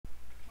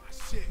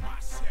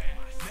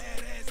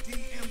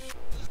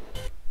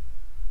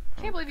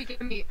Can't believe you gave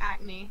me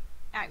acne.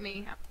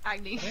 Acne.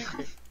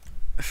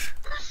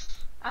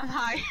 I'm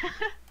high.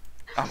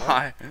 I'm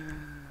high.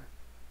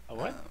 A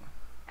what?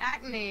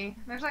 Acne.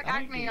 There's like I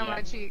think acne it's on my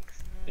acne.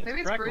 cheeks. It's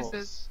Maybe it's freckles.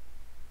 bruises.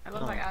 It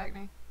looks Huh. like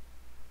acne.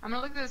 I'm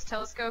gonna look at this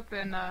telescope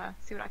and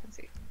see what I can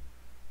see.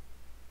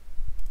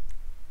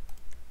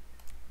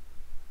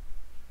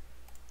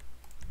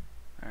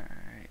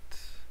 Alright.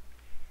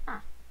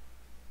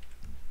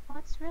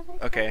 What's really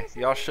Okay,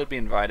 crazy? y'all should be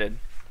invited.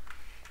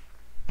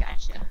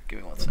 Gotcha. Give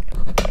me 1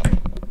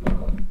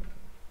 second.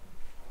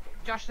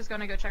 Josh is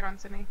gonna go check on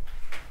Sydney.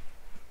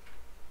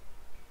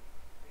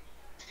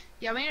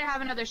 Yeah, we need to have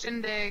another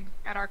shindig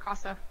at our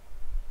casa.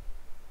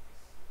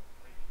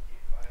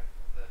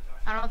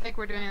 I don't think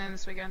we're doing anything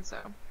this weekend, so.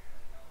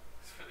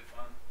 It's really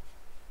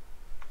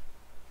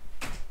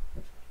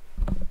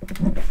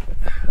fun.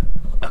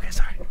 Okay,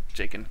 sorry.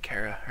 Jake and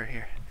Kara are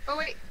here. Oh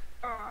wait.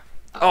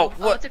 Oh,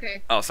 what? It's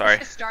okay. Oh, sorry.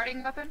 It's a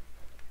starting weapon.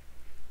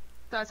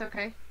 So that's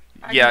okay.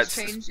 I Yeah, can just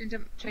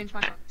change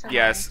my. to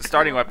Yeah, my-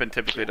 starting weapon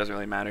typically doesn't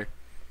really matter.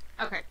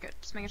 Okay, good.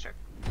 Just making sure.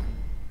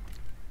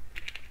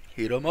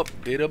 Heat 'em up,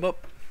 beat 'em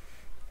up.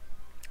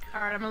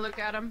 All right, I'm gonna look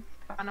at him.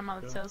 Find him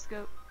on the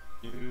telescope.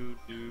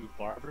 Do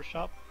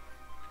barbershop?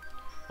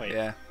 Wait.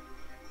 Yeah.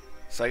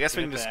 So I guess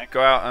we Get can just back.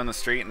 go out on the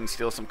street and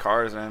steal some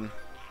cars and.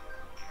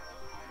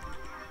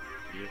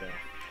 Yeah.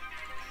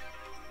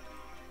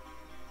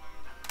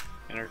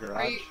 In our Are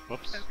garage. you-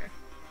 Whoops. Okay.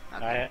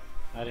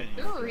 I didn't.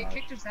 use Ooh, the he garage.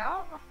 kicked us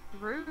out.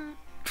 Rude.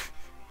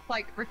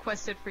 Like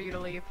requested for you to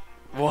leave.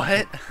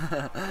 What?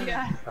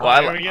 Yeah.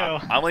 Well, There we go.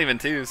 I'm leaving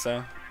woo,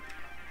 so.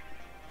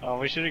 Oh,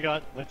 we should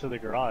have went to the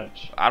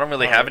garage. I don't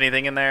really have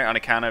anything in there on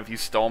account of you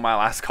stole my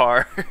last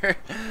car.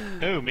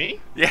 Who, me?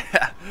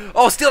 Yeah.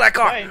 Oh, steal that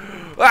car! Hey.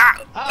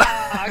 Ah!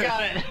 Ah, I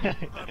got it.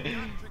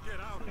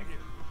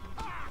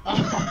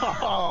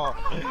 Oh.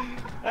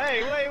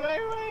 Hey,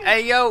 wait.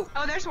 Hey, yo!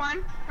 Oh, there's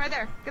one right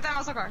there. Get that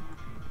muscle car.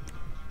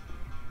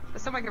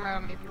 But someone can ride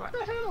with me if you want.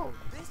 What the hell?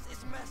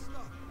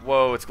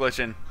 Whoa, it's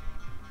glitching.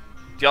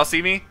 Do y'all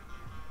see me?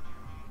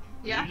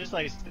 Yeah. You're just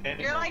like standing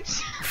You're there. like.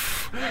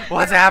 What's your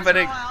arms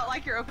happening? roll out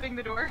like you're opening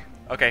the door.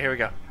 Okay, here we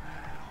go.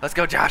 Let's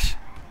go, Josh.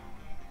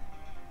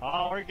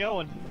 Oh, we're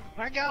going.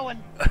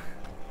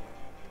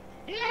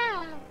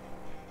 Yeah.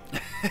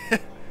 First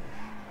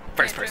Can't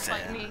drift person.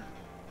 Like me.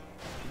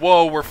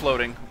 Whoa, we're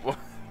floating. Whoa.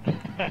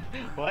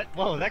 What?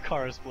 Whoa, that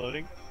car is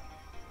floating.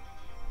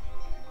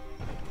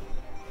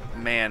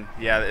 Man,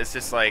 yeah, it's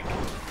just like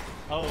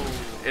Oh,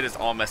 it is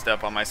all messed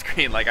up on my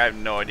screen. Like I have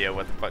no idea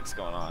what the fuck's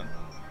going on.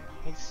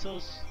 that's so.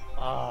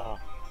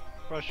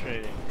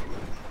 Frustrating.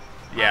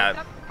 Yeah,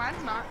 Nope,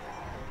 mine's not.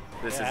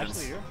 this Yeah, is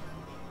actually, you're.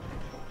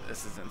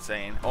 this is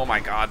insane. Oh my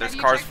God, there's Have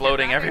you cars checked your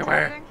floating graphics and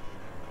everywhere. everything?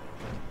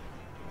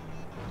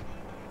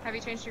 Have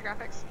you changed your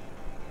graphics?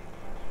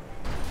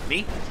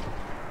 Me?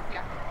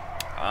 Yeah.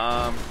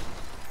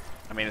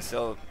 I mean, it's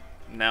still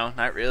no,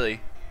 not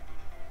really.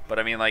 But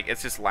I mean, like,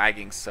 it's just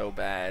lagging so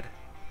bad.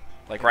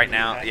 Like right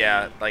now,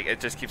 yeah, like it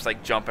just keeps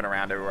like jumping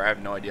around everywhere. I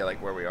have no idea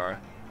like where we are.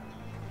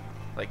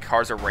 Like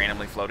cars are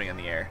randomly floating in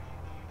the air.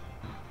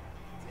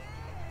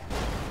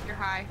 You're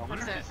high. I wonder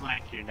That's if it. it's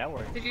like your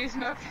network. Did you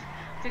smoke?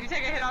 Did you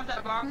take a hit off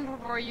that bong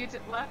before you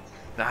left?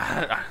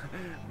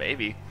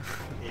 Maybe.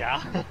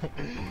 Yeah.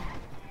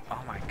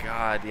 Oh my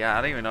God, yeah,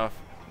 I don't even know if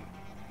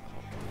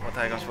what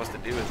the heck I'm supposed to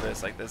do with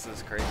this. Like, this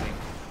is crazy.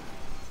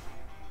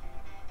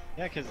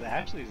 Yeah, because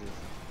Ashley's is.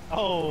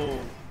 Oh,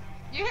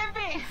 You hit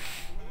me!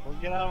 well,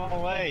 get out of my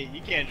way.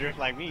 You can't drift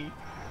like me.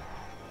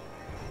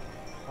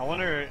 I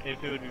wonder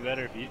if it would be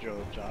better if you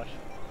drove, Josh.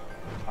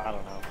 I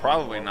don't know.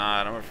 Probably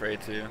not. I'm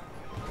afraid to.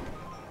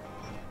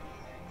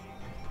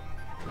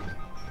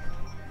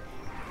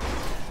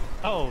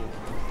 Oh,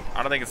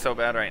 I don't think it's so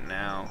bad right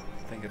now.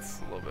 I think it's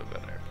a little bit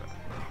better.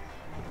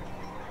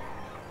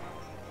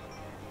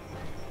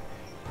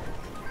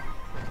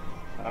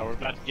 But... we're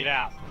about to get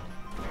out.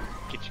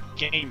 Get your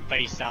game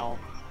face on.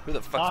 Who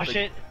the fuck's Oh big...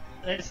 shit!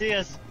 They see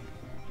us.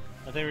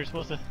 I think we were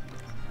supposed to.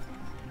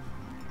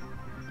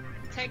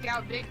 Take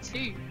out Big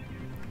T.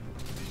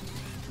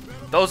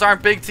 Those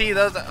aren't Big T.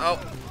 Those are... Oh.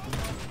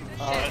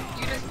 Shit,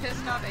 you just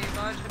pissed off a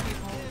bunch of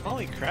people.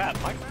 Holy crap!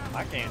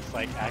 My game's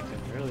like acting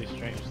really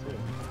strange too.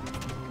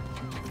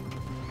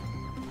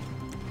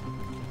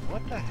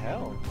 What the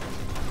hell?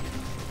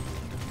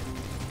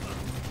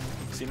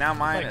 See, now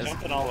mine It's is... like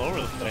jumping all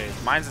over the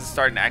place. Mine's is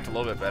starting to act a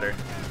little bit better.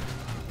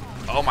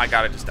 Oh my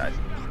God, I just died.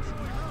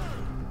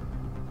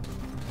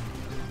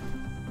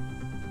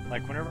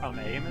 Like whenever I'm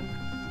aiming,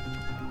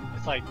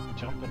 it's like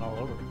jumping all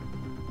over.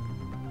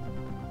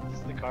 This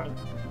is the car.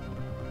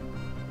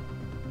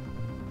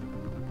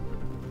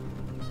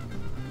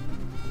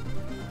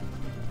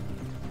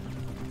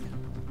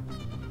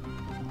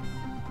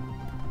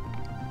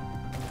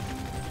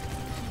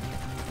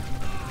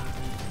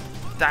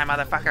 Die,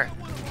 motherfucker!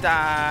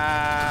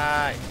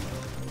 Die!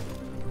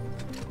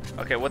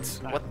 Okay,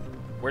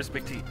 where's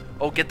Big T?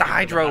 Oh, get the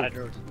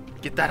hydro!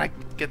 Get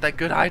that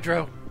good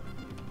hydro!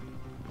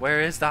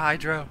 Where is the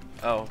hydro?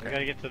 Oh, We okay.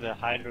 gotta get to the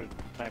hydro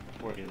tank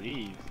before he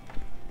leaves.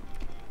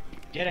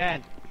 Get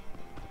in!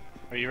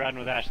 Are you riding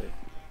with Ashley?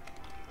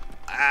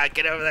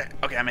 Get over there.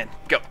 Okay, I'm in.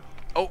 Go.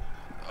 Oh.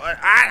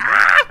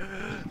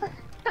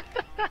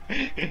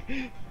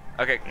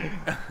 Okay.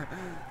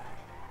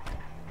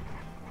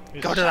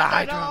 Go to the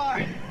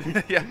hydrant.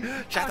 Yeah.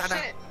 Shut Oh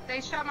that shit!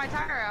 They shot my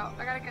tire out.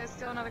 I gotta go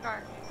steal another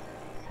car.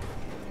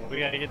 We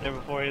gotta get there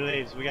before he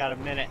leaves. We got a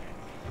minute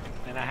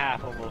and a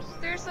half almost.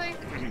 Seriously?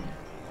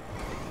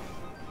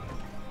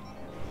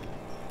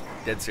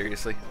 Dead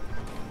seriously.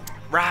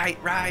 Right.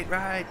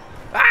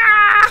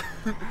 Ah!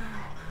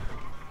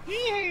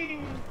 Yee!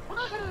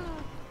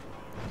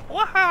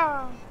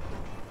 Wow!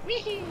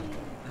 Wee!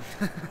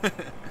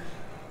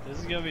 This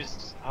is gonna be.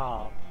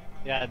 Oh,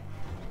 yeah.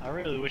 I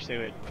really wish they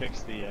would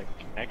fix the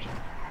connection.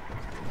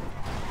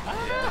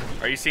 Yeah.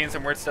 Are you seeing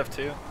some weird stuff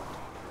too?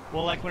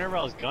 Well, like whenever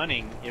I was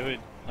gunning, it would.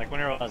 Like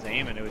whenever I was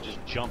aiming, it would just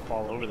jump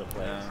all over the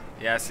place.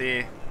 Yeah.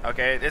 See.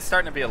 Okay, it's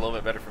starting to be a little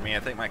bit better for me. I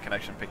think my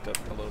connection picked up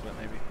a little bit,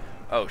 maybe.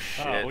 Oh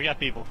shit! Oh, we got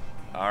people.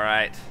 All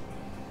right.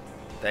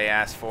 They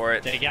asked for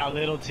it. They got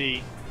little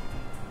T.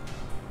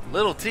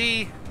 Little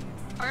T.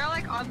 Are y'all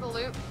like on the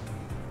loop?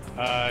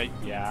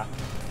 Yeah.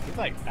 He's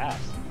like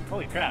fast.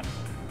 Holy crap.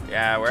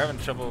 Yeah, we're having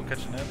trouble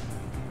catching up.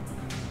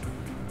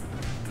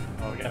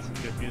 Oh, we got some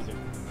good music.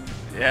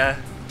 Yeah.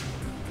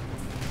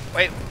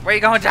 Wait, where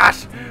you going,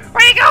 Josh?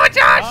 Where you going,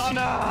 Josh? Oh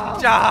no!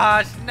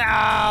 Josh,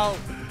 no!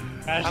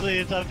 Ashley,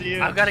 it's up to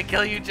you. I'm gonna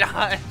kill you,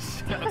 Josh.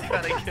 I'm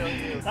gonna kill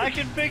you. I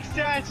can fix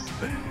that.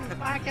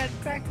 I can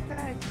fix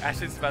that.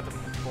 Ashley's about to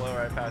blow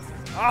right past us.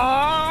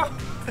 Oh!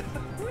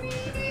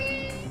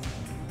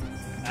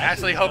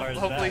 Ashley,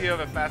 hopefully you have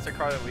a faster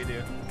car than we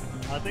do.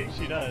 I think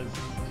she does.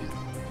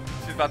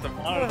 She's about to.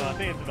 I don't know. I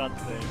think it's about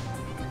the same.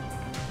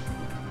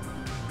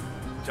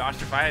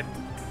 Josh, if I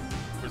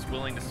was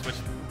willing to switch,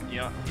 you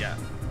know, yeah,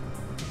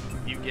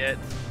 you get.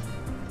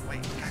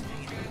 Wait, God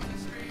dang it.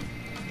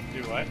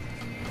 Do what?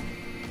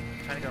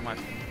 I'm trying to go to my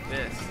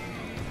fist.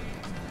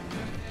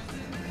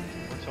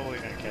 We're totally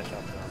gonna catch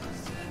up though.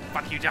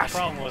 Fuck you, Josh. The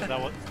problem was that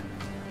what?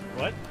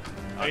 What?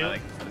 Oh, Are you,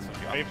 nothing. I just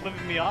switched you are you off.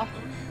 flipping me off?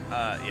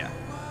 Yeah.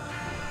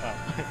 Oh.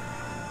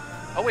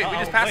 Oh wait, we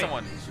just passed wait.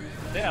 someone.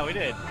 Yeah, we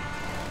did.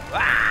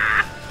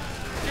 Ah!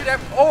 Dude,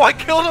 oh, I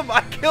killed him!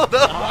 I killed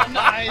him! Oh,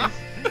 nice!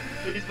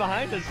 He's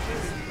behind us too.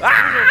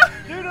 Ah!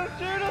 Shoot him!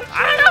 Shoot him!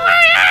 I don't know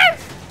where he is!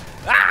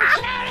 Ah!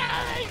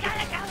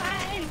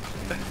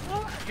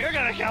 You're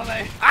gonna kill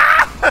me!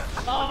 Ah!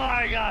 Oh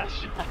my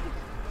gosh!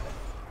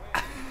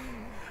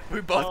 We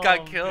both Oh,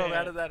 got killed. man.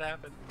 How did that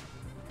happen?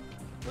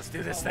 Let's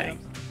do this Oh, thing.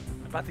 man.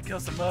 I'm about to kill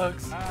some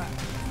bugs. Ah.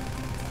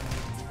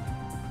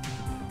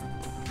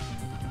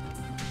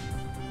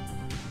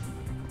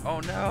 Oh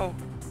no!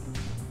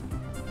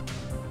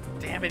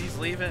 Damn it, he's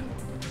leaving.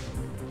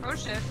 Oh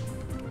shit.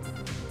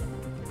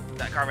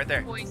 That car right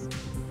there. Boys.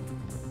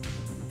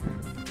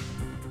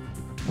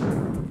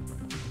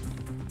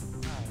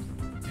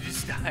 Did you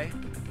just die?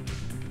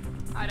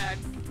 I died.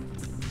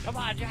 Come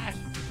on, Josh!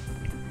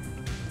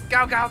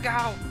 Go, go,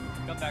 go!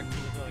 Come back to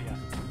the hill, yeah.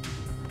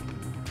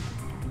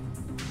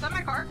 Is that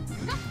my car?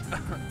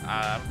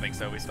 I don't think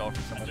so. We stole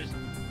from I somebody. just...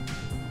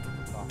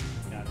 Oh,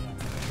 got it.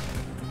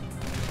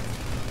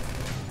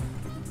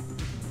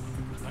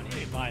 I need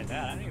to buy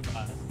that. I need to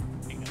buy this.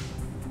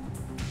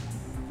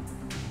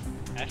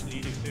 Actually,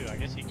 you do too. I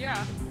guess you can Yeah.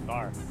 use the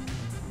car.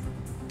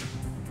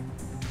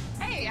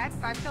 Hey, I had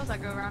 5 kills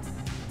that go around.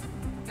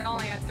 I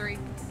only had 3.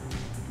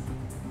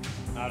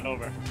 Not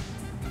over.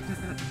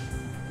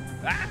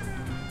 Ah!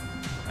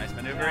 Nice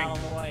maneuvering. Down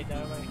the way,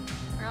 down the way.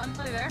 Are y'all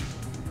still there?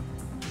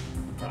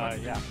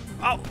 Yeah.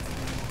 Oh!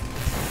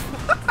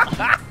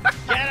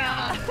 Get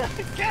out!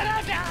 Get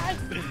out, Josh!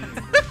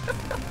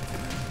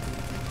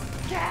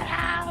 Get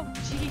out!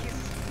 Jeez.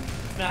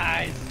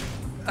 Nice.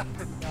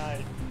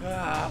 Nice.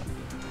 Ah.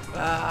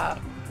 Ah.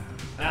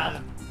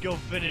 Now, go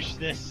finish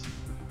this.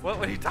 What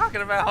are you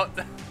talking about?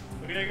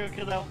 We gotta go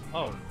kill that.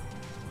 Oh,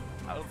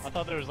 I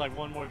thought there was like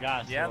one more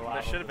guy. Yeah, still there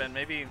alive should have over been.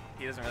 Maybe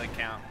he doesn't really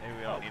count. Maybe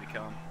we don't need to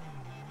kill him.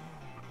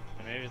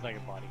 there. Maybe it's like a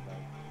bodyguard.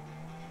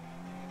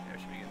 Yeah,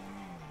 should we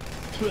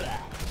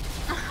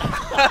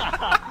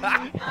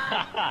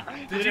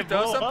get? Did you it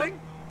throw blow up? something?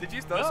 Did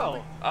you throw No.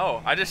 something?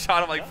 Oh, I just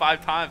shot him like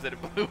 5 times and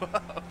it blew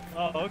up.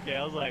 Oh, okay.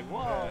 I was like,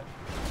 whoa.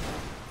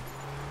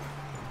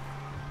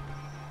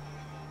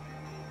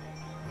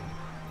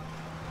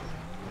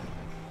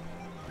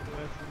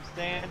 Doing some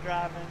stand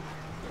driving.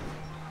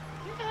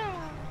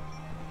 Yeah.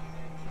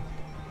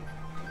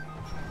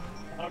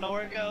 I don't know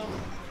where it goes.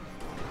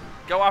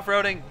 Go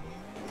off-roading.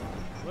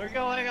 We're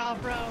going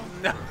off road.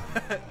 No.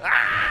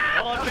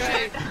 Ah!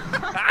 Okay.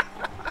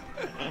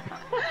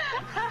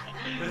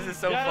 This is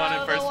so Get fun out in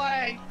of the first.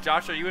 way.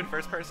 Josh, are you in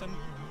first person?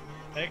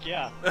 Heck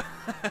yeah.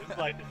 It's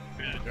like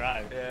a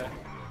drive. Yeah.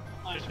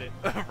 Oh shit.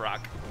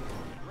 Rock.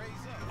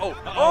 Oh!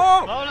 Uh-oh.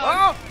 Oh! Oh, no.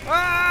 Oh!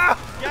 Ah!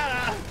 Get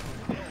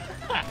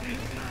out.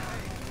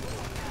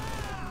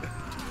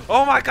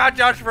 Oh my God,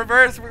 Josh,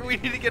 reverse! We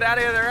need to get out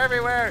of here. They're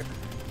everywhere.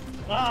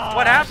 Oh,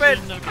 What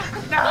happened? No!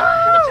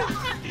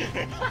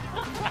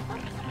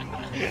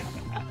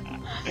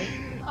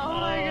 Oh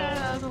my god,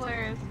 that was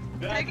hilarious.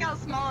 Take out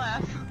small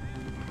F.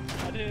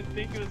 I I didn't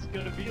think it was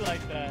gonna be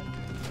like that.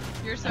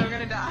 You're so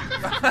gonna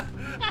die.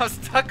 I'm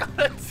stuck on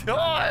the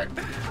door.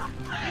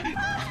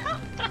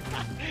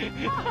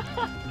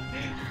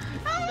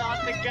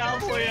 Not the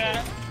cowboy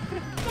hat.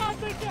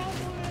 Not the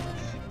cowboy hat.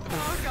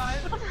 Oh god.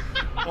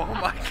 Oh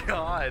my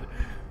god.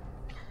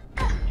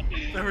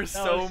 There were That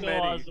so was many.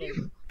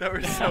 awesome. There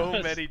were so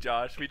many,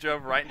 Josh. We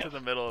drove right into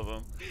the middle of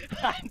them.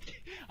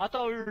 I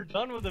thought we were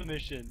done with the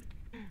mission.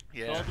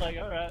 Yeah. So I was like,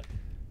 alright.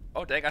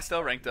 Oh dang, I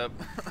still ranked up.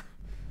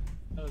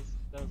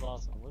 That was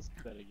awesome. Let's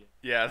do that again.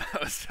 Yeah,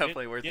 that was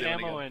definitely worth get doing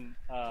ammo again.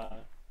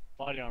 and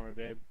body armor,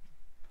 babe.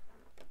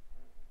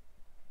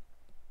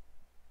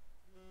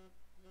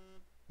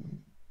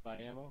 Buy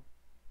ammo?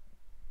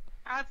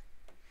 How do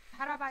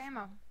I buy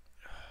ammo?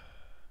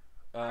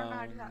 I don't know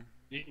how to do that.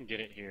 You can get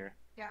it here.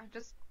 Yeah,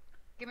 just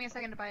give me a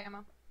second to buy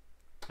ammo.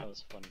 That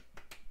was funny.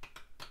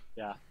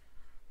 Yeah.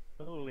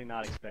 Totally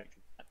not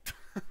expecting that.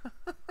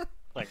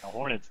 Like a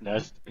hornet's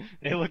nest.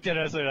 They looked at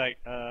us and were like,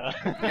 Yeah,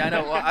 I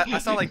know. Well, I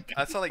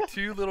saw like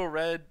 2 little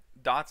red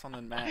dots on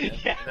the map, and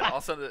then all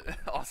of a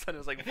sudden it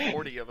was like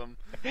 40 of them.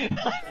 Yeah.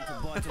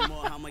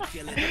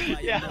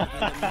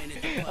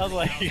 I was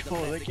like,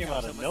 oh, they came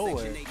out of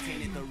nowhere.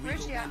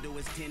 Where's she at?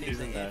 She's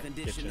in the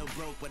kitchen.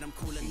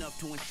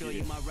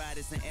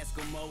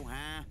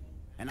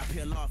 And I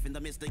peel off in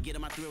the midst of getting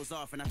my thrills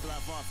off, and I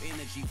thrive off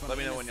energy from Let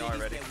me know when y'all are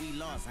ready. we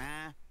lost,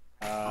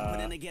 I'm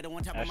putting together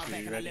on top of my Ashley,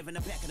 back, you and I ready? live in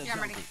the back of the Yeah,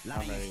 I'm ready. I'm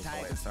ready.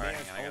 Oh, wait, sorry,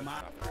 hang on, I gotta turn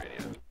off the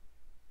radio.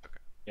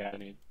 Yeah, I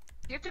need.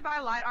 Do you have to buy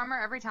light armor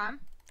every time?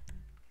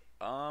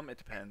 It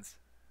depends.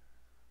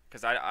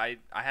 Cause I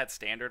had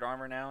standard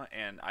armor now,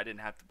 and I didn't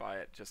have to buy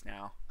it just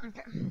now.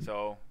 Okay.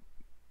 So,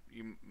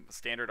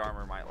 standard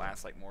armor might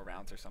last like more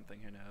rounds or something.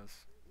 Who knows?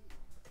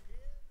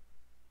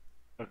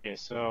 Okay,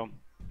 so.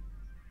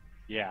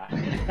 Yeah.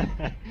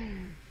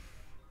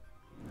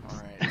 All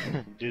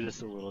right. Do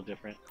this a little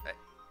different.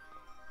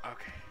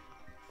 Okay.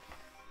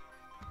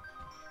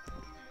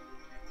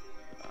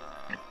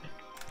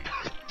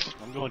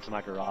 I'm going to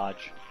my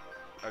garage.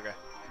 Okay.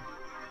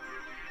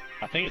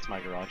 I think it's my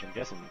garage. I'm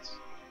guessing it's.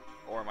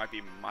 Or it might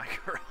be my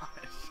garage.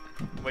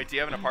 Wait, do you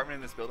have an apartment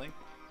in this building?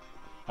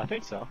 I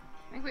think so.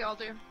 I think we all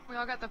do. We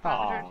all got the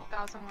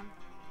 500,000 one.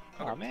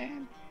 Oh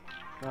man.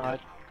 No,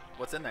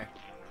 What's in there?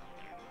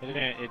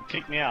 it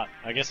kicked me out.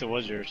 I guess it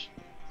was yours.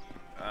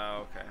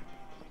 Oh, okay.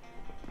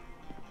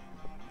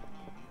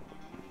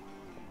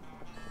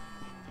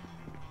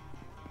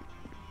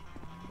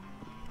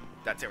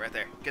 That's it right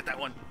there. Get that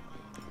one.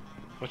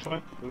 Which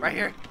one? Ooh, Right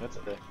here. That's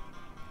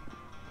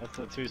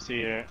a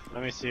 2-seater.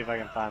 Let me see if I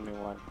can find me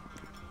one.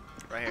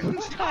 Right here.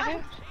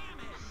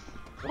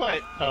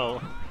 What?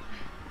 Oh.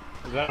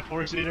 Is that a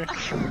 4-seater?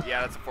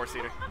 Yeah, that's a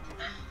 4-seater.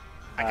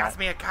 I got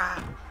me a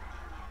car.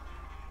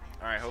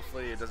 Alright,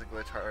 hopefully it doesn't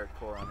glitch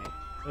hardcore on me.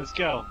 Let's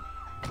go.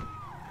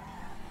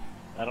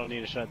 I don't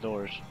need to shut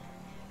doors.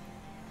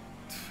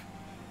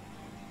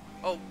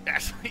 Oh,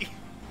 Ashley.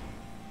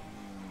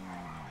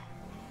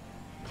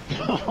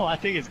 Oh, I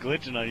think it's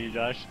glitching on you,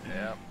 Josh.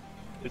 Yeah.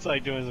 It's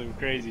like doing some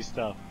crazy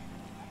stuff.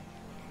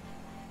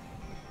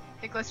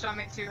 It glitched on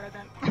me too, right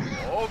then.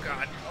 Oh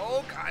god.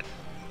 Oh god.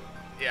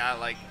 Yeah,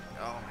 like.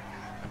 Oh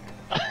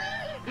my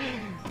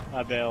god.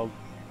 I bailed.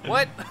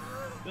 What?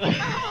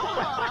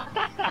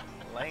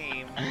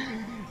 Lame.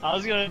 I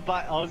was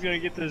gonna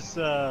get this.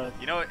 You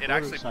know, it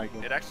actually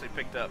motorcycle.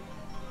 picked up.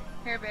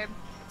 Here, babe.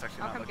 It's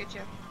actually I'll not come looking. get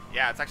you.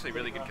 Yeah, it's actually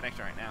really good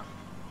connection right now.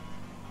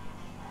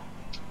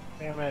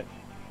 Damn it!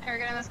 Here,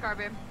 get in this car,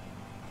 babe.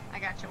 I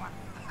got you one.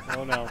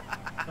 Oh no!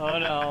 Oh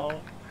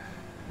no!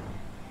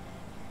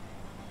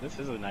 This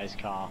is a nice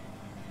car.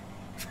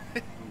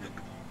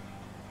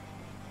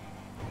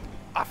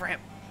 Off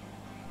ramp.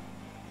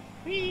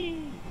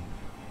 Whee!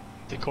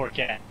 It's a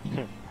Corvette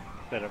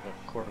instead of a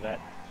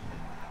Corvette.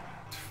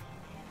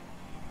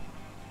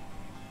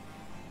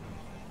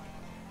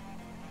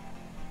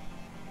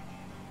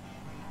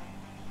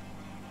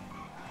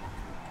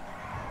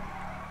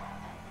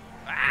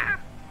 Ah!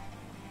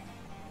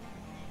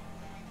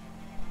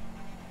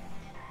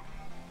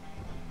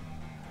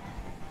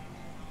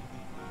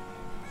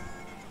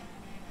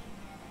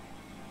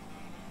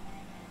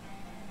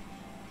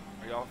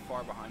 Are y'all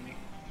far behind me?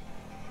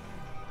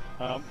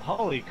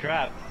 Holy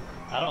crap!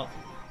 I don't.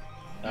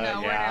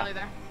 No, we're yeah. nearly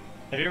there.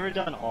 Have you ever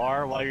done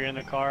R while you're in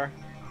the car?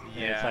 And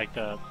Yeah. it's like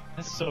the.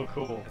 That's so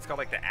cool. It's called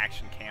like the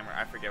action camera.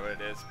 I forget what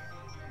it is.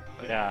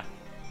 But- Yeah.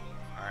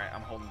 Alright,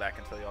 I'm holding back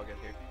until y'all get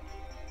here.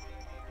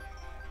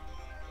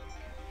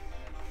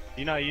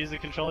 Do you know how to use the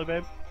controller,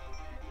 babe?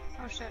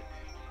 Oh shit.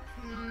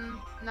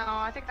 No,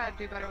 I think I'd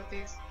do better with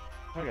these.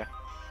 Okay.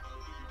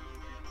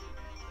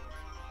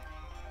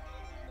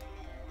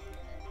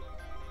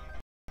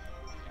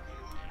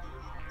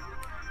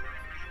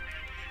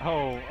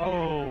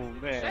 Oh,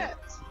 man. Shit.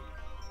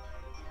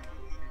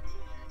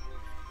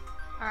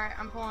 Alright,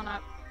 I'm pulling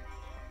up.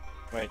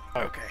 Wait.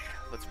 Okay,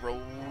 let's roll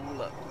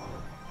up.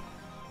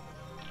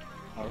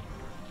 Oh.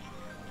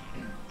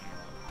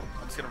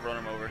 I'm just gonna run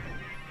him over.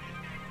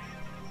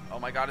 Oh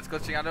my god, it's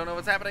glitching. I don't know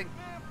what's happening.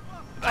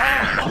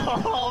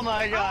 Oh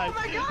my god. Oh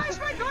my gosh,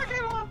 my car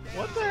came off!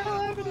 What the hell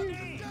happened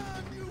here?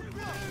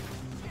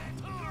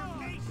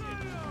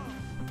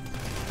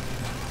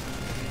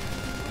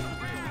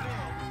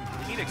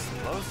 We need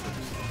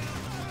explosives.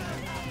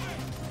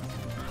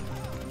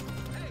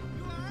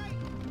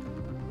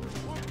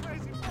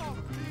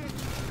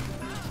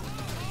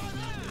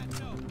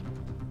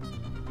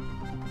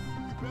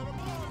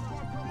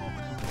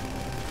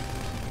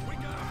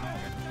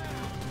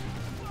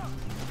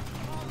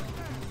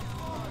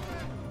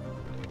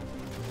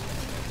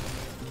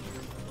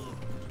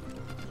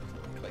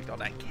 Collect all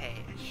that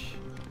cash.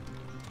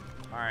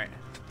 Alright.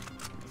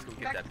 Let's go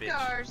get Back that to the bitch.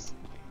 cars.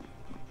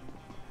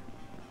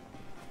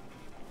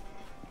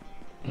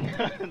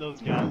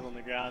 Those guys on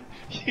the ground.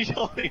 You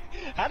totally.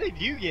 How did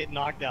you get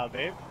knocked out,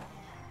 babe?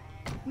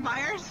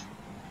 Myers?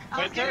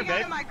 I was Wait, turn, getting out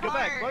babe. of my Go car.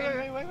 back.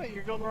 and- Wait.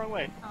 You're going the wrong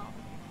way. Oh.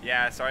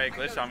 Yeah, sorry, it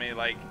glitched on me.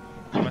 Like,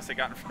 I must have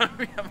gotten in front of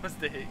me. I must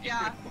have hit you.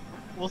 Yeah.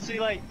 Well, see,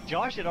 like,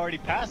 Josh had already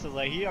passed us.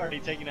 Like, he already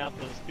taken out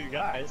those two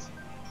guys.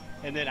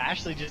 And then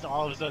Ashley just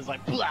all of a sudden is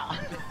like, blah!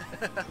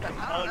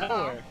 Out Oh, of no.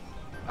 nowhere.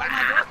 Like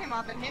my door came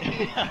off and hit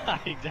me. Yeah,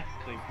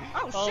 exactly.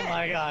 Oh, shit.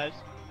 my gosh.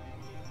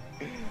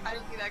 I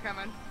didn't see that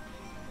coming.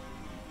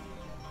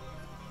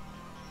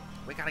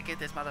 We gotta get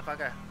this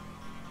motherfucker.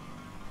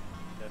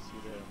 Yes,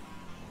 you do.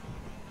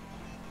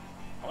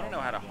 I wanna know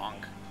how to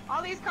honk.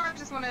 All these cars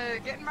just want to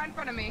get right in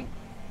front of me.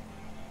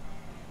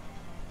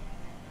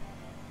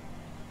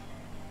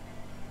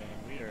 And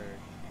we are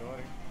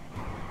going.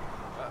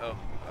 Uh-oh.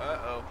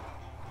 Uh-oh.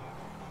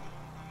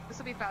 This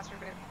will be faster,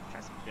 babe.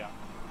 Trust me. Yeah.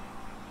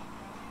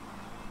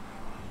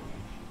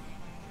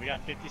 We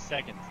got 50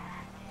 seconds.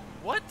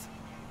 What?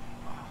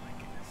 Oh my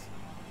goodness.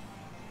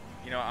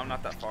 You know, I'm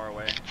not that far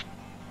away.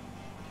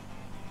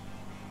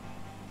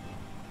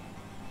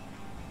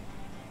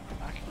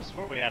 I could have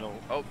swore we had a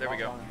Oh, there we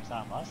go. longer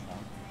time last time.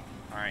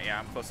 Alright, yeah,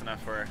 I'm close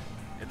enough for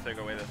it took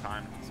away the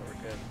time, so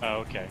we're good. Oh,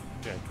 okay.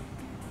 Good.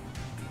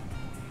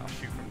 I'll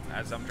shoot from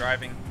as I'm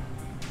driving.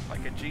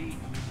 Like a G.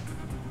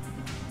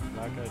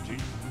 Like a G.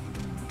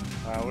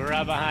 Alright, we're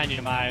right behind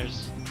you,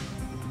 Myers.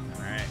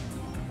 Alright.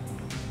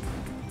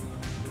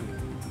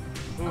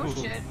 Oh, Ooh,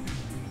 shit.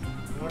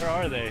 Where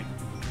are they?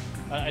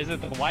 Is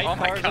it the white Oh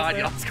my cars god, up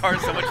there? y'all's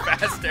car's so much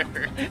faster.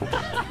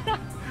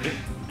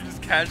 You're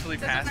just casually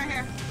This one right passing.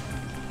 here.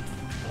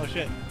 Oh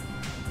shit.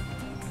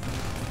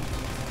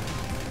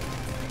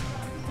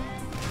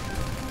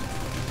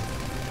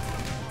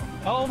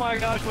 Oh my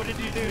gosh, what did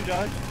you do,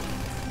 Josh?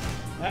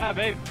 Ah,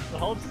 babe,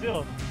 hold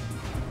still.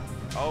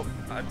 Oh,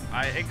 I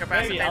Maybe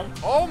incapacitated. I'll-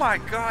 Oh my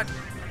god.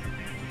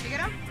 You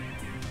get him?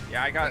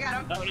 Yeah, I We got.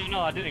 got him.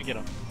 No, I didn't get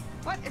him.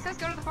 What? It says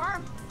go to the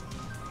farm.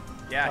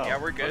 Yeah, Oh,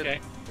 yeah, we're good.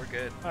 okay. We're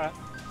good. Alright.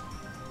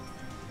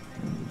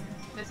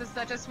 This is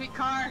such a sweet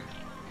car.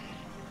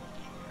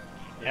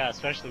 Yeah,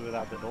 especially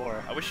without the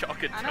door. I wish y'all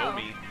could I tow know.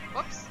 me.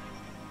 Whoops.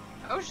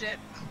 Oh, shit.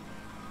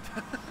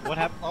 What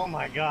happened? Oh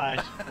my gosh.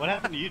 What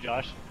happened to you,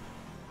 Josh?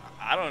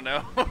 I don't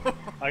know.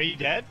 Are you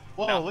dead?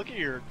 Whoa, No. look at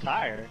your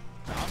tire.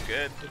 I'm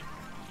good.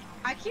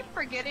 I keep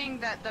forgetting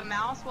that the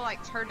mouse will,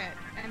 like, turn it.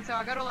 And so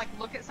I go to, like,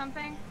 look at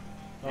something.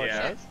 Oh, Yeah.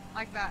 it does?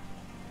 Like that.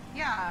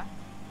 Yeah.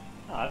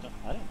 No, I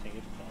didn't think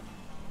it did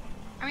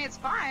I mean, it's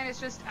fine.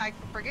 It's just I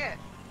forget.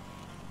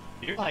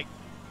 that. You're like,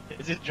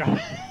 is it driving?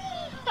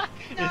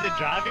 Is it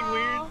driving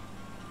weird? No,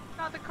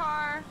 Not the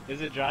car.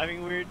 Is it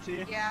driving weird to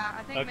you? Yeah,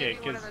 I think Okay,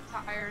 maybe one of 'cause- the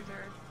tires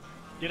or...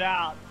 Get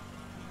out!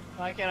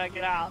 Why can't I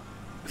get out?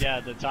 Yeah,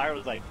 the tire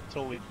was like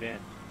totally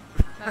bent.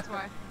 That's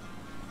why.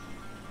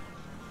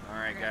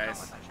 Alright, We're gonna go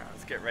guys. with that truck.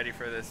 Let's get ready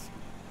for this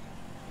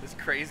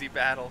crazy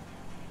battle.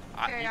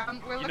 Okay,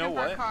 we're you looking know for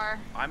what? a car.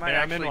 I might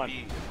Yeah, I'm in actually one.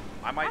 be.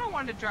 I I might. don't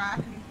want to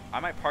drive. I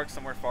might park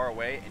somewhere far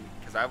away, and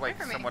because I have like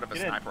Wait for me. somewhat of a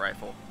Get in. sniper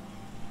rifle.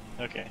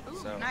 Okay. Ooh,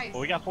 So- nice.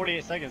 Well, we got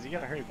 48 seconds. You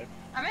gotta hurry, babe.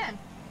 I'm in.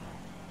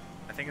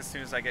 I think as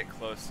soon as I get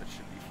close, it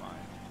should be fine.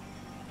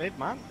 Babe,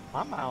 my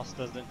mouse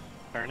doesn't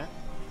turn it.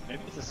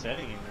 Maybe it's a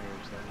setting in there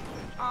or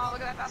something. Oh,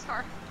 look at that fast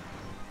car.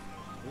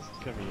 This is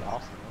gonna be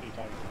awesome. What are you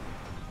talking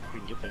about? We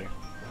can get there.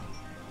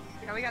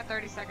 Yeah, we got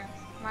 30 seconds.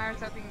 Myers,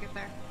 hope you can get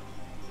there.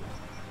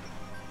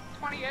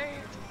 28.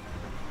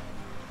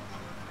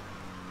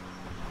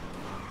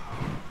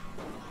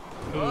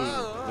 Ooh,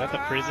 is that the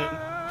prison?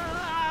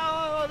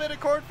 Oh, I'm in a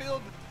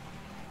cornfield.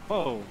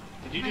 Whoa.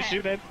 Did you just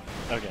shoot, babe?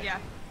 Okay. Yeah.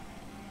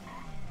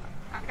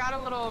 I got a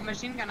little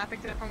machine gun. I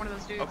picked it up from one of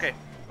those dudes. Okay,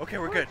 okay,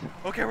 we're good.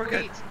 Okay, we're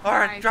good. Sweet. All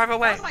right, Nice. drive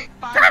away. That was like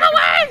 5 Drive seconds.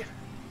 away.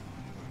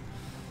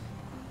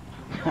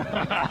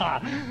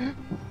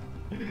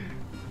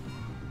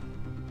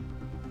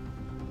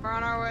 We're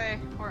on our way.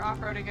 We're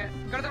off-roading it.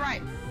 Go to the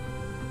right.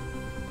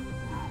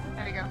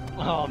 There you go.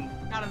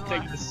 Not on the Take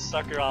left. this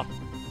sucker off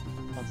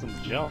on some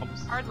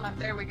jumps. Hard left.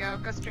 There we go.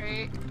 Go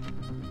straight.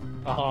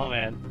 Oh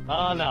man.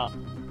 Oh no.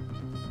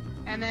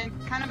 And then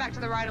kind of back to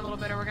the right a little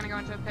bit or we're going to go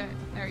into a pit.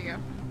 There you go.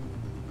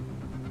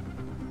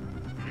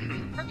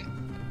 Perfect.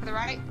 To the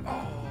right.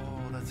 Oh,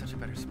 that's such a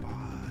better spot.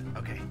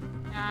 Okay.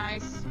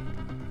 Nice.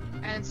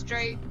 And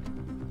straight.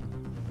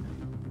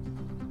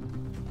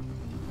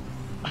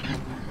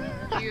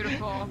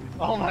 Beautiful.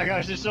 Oh my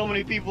gosh, there's so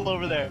many people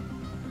over there.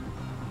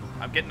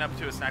 I'm getting up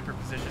to a sniper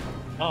position.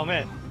 Oh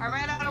man. I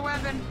ran out of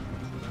weapon.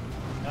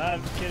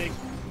 I'm kidding.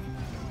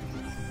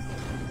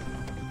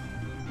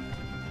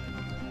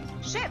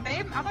 Shit,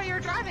 babe. I thought you were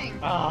driving.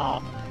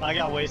 Oh, I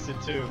got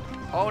wasted too.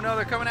 Oh no,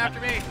 they're coming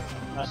after me.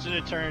 I should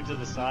have turned to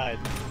the side.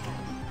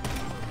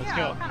 Let's yeah,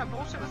 go. What kind of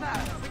bullshit was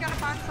that? We gotta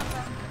find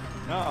something.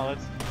 No,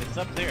 it's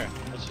up there.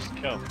 Let's just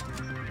go.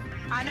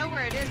 I know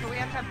where it is, but we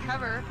have to have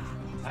cover.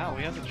 Oh,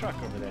 we have the truck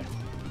over there.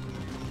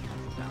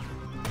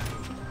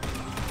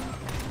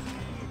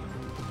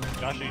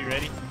 Josh, are you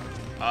ready?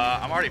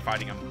 I'm already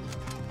fighting them.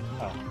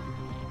 Oh.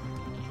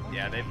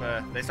 Yeah,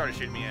 they started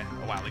shooting me a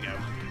while ago.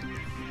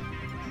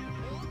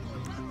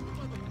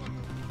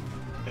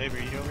 Babe, are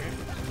you over here?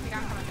 Yeah,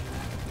 I'm coming.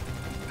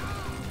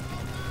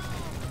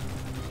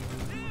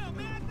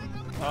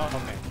 Oh,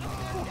 okay.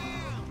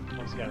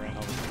 Almost got ran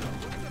over.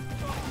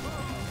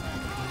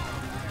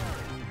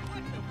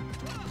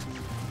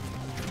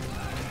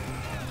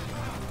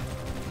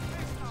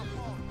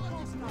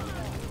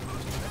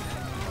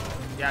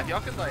 Yeah, if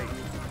y'all could like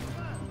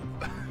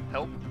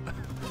help.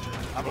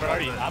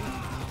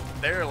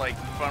 They're like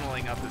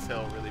funneling up this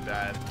hill really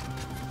bad.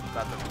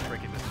 About to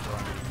freaking destroy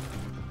me.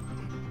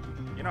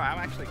 You know, I'm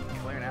actually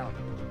clearing out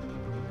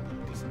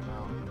a decent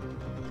amount.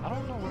 I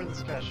don't know where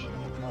this guy's shooting.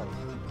 Oh.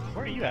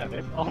 Where are you at,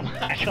 babe? Oh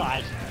my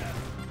gosh.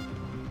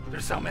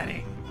 There's so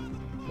many.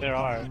 There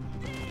are.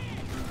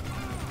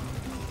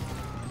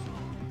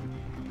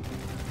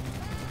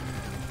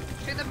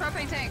 Shoot the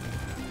propane tank.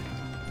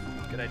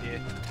 Good idea.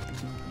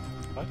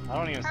 What? I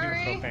don't even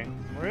Hurry. see the propane.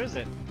 Where is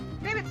it?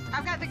 Babe,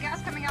 I've got the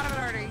gas coming out of it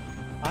already.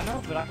 I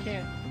know, but I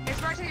can't.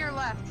 It's right to your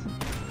left.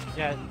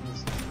 Yeah.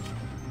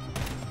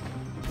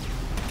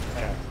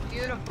 There.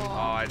 Beautiful. Oh,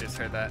 I just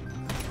heard that.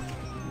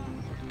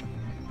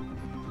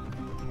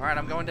 Alright,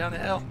 I'm going down the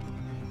hill.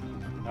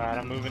 Alright,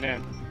 I'm moving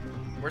in.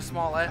 Where's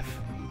small F?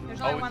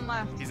 There's only one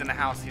left. He's in the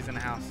house. He's in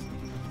the house.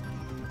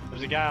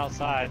 There's a guy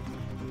outside.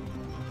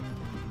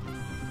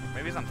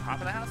 Maybe he's on top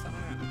of the house? I don't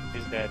know.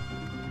 He's dead.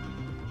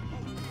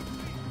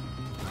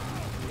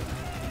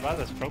 Why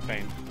this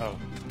propane? Oh.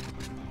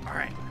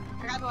 Alright.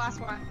 I got the last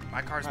one.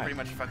 My car's Nice. pretty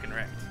much fucking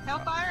wrecked.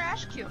 Hellfire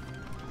Ash Cube.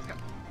 Let's go.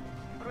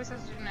 What are we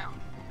supposed to do now?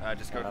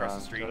 Just go across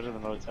the street. Go to the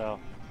motel.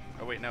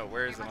 Oh wait, no.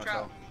 Where is the Take my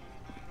motel? truck.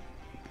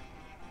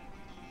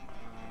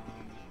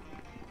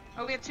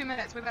 Oh, we have 2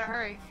 minutes. We better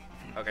hurry.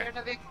 Okay. There's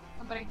a vehicle.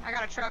 Somebody. I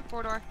got a truck,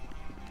 4-door.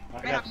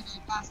 I May got, not be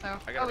fast though.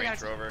 I got a we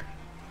Range Rover.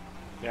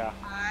 yeah.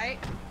 Alright.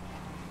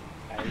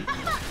 Hey.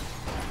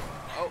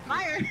 Oh,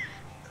 Meyers!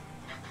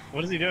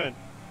 What is he doing?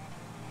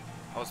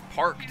 I was I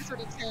parked. just sort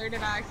of turned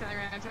and I accidentally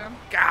ran into him.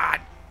 God!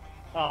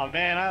 Oh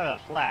man, I have a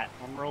flat.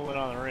 I'm rolling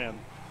on the rim.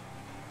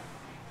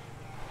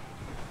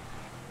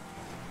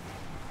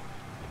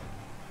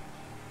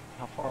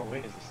 How far away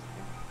is this?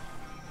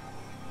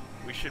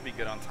 We should be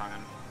good on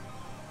time.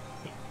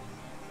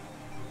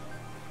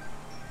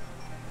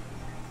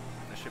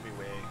 This should be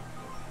way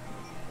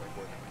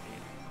more than we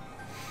need.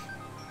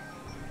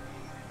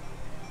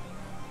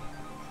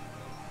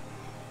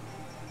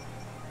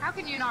 How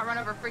can you not run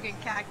over freaking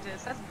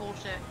cactus? That's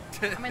bullshit.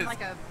 I'm in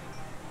like a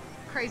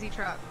crazy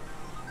truck.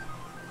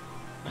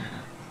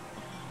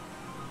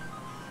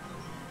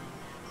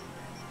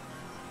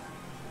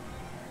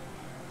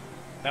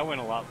 That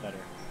went a lot better.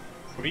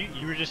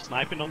 You were just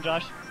sniping them,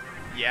 Josh?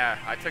 Yeah,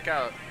 I took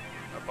out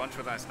a bunch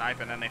with my snipe,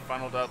 and then they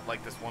funneled up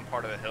like this one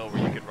part of the hill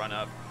where you could run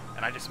up,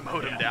 and I just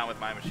mowed them down with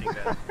my machine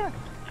gun. Like,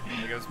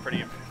 it was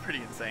pretty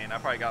insane. I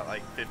probably got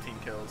like 15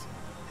 kills.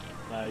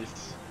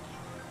 Nice.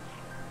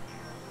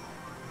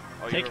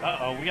 Oh,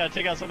 Uh-oh, we gotta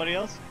take out somebody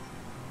else?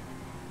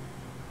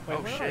 Wait,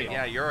 oh where are shit, y'all?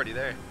 yeah, you're already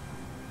there.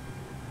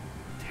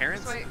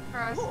 Terrence? Just wait for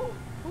us.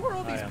 Who are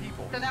all these I am.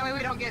 people? So that way we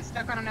don't get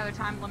stuck on another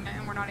time limit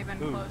and we're not even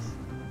Ooh. close.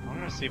 I'm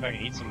gonna see if I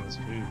can eat some of this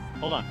food.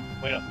 Hold on,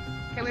 wait up.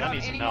 Okay, we I don't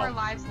need have any some more help.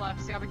 lives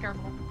left, so I'll be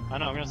careful. I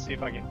know, I'm gonna see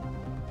if I can.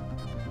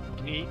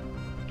 Can you eat?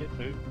 Get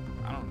food?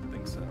 I don't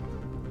think so.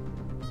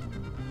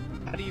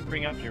 How do you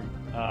bring up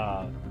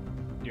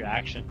your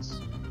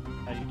actions?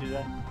 How do you do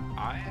that?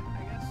 I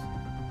guess?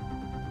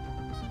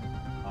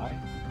 I?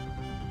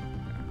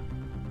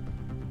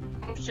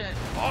 Oh shit.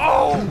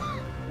 Oh!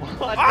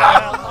 What the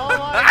hell? Oh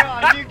my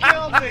god, you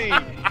killed me!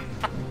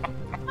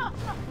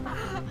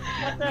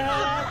 What the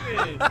hell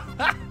happened?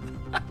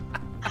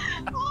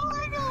 Oh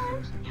my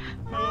gosh!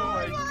 Oh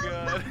my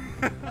god.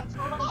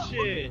 Oh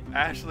shit.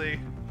 Ashley,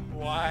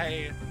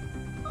 why?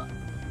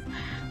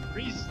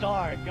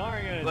 Restart.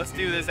 Darn it. Let's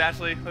do this,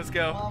 Ashley. Let's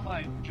go. Oh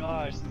my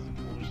gosh, this is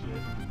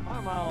bullshit. Why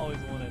am I always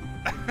wanted?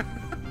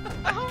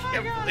 I Oh my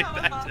can't God, believe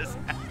that that was just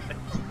awesome. happened.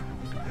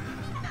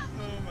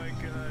 Oh my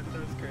god, that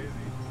was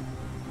crazy.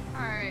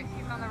 Alright,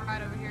 he's on the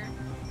right over here.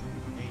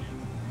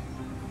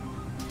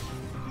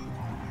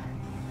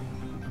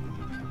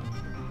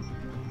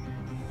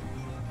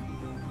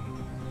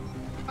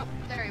 Oh,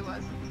 there he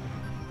was.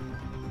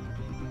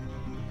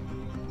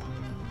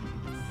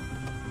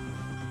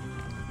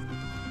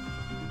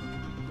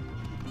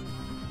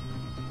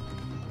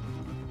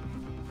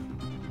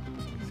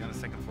 He's on the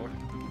second floor.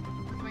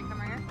 Can we come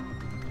right here?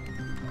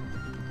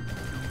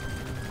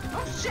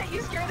 Oh shit,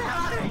 you scared the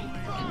hell out of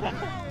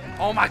me!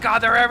 Oh my god,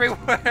 they're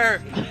everywhere!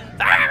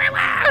 They're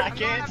everywhere! I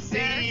can't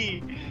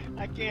see!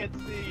 I can't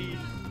see!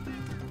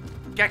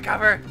 Get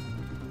cover!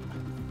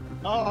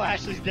 Oh,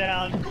 Ashley's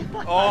down.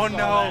 Oh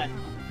no!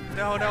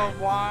 No, no,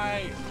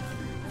 why?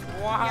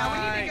 Why? Yeah,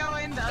 we need to go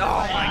in the other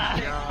Oh way.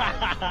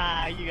 my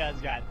god! You guys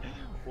got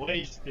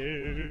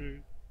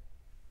wasted.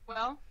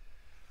 Well,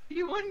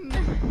 you wouldn't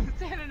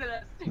stand into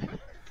that stupid.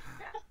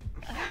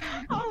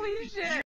 Holy shit!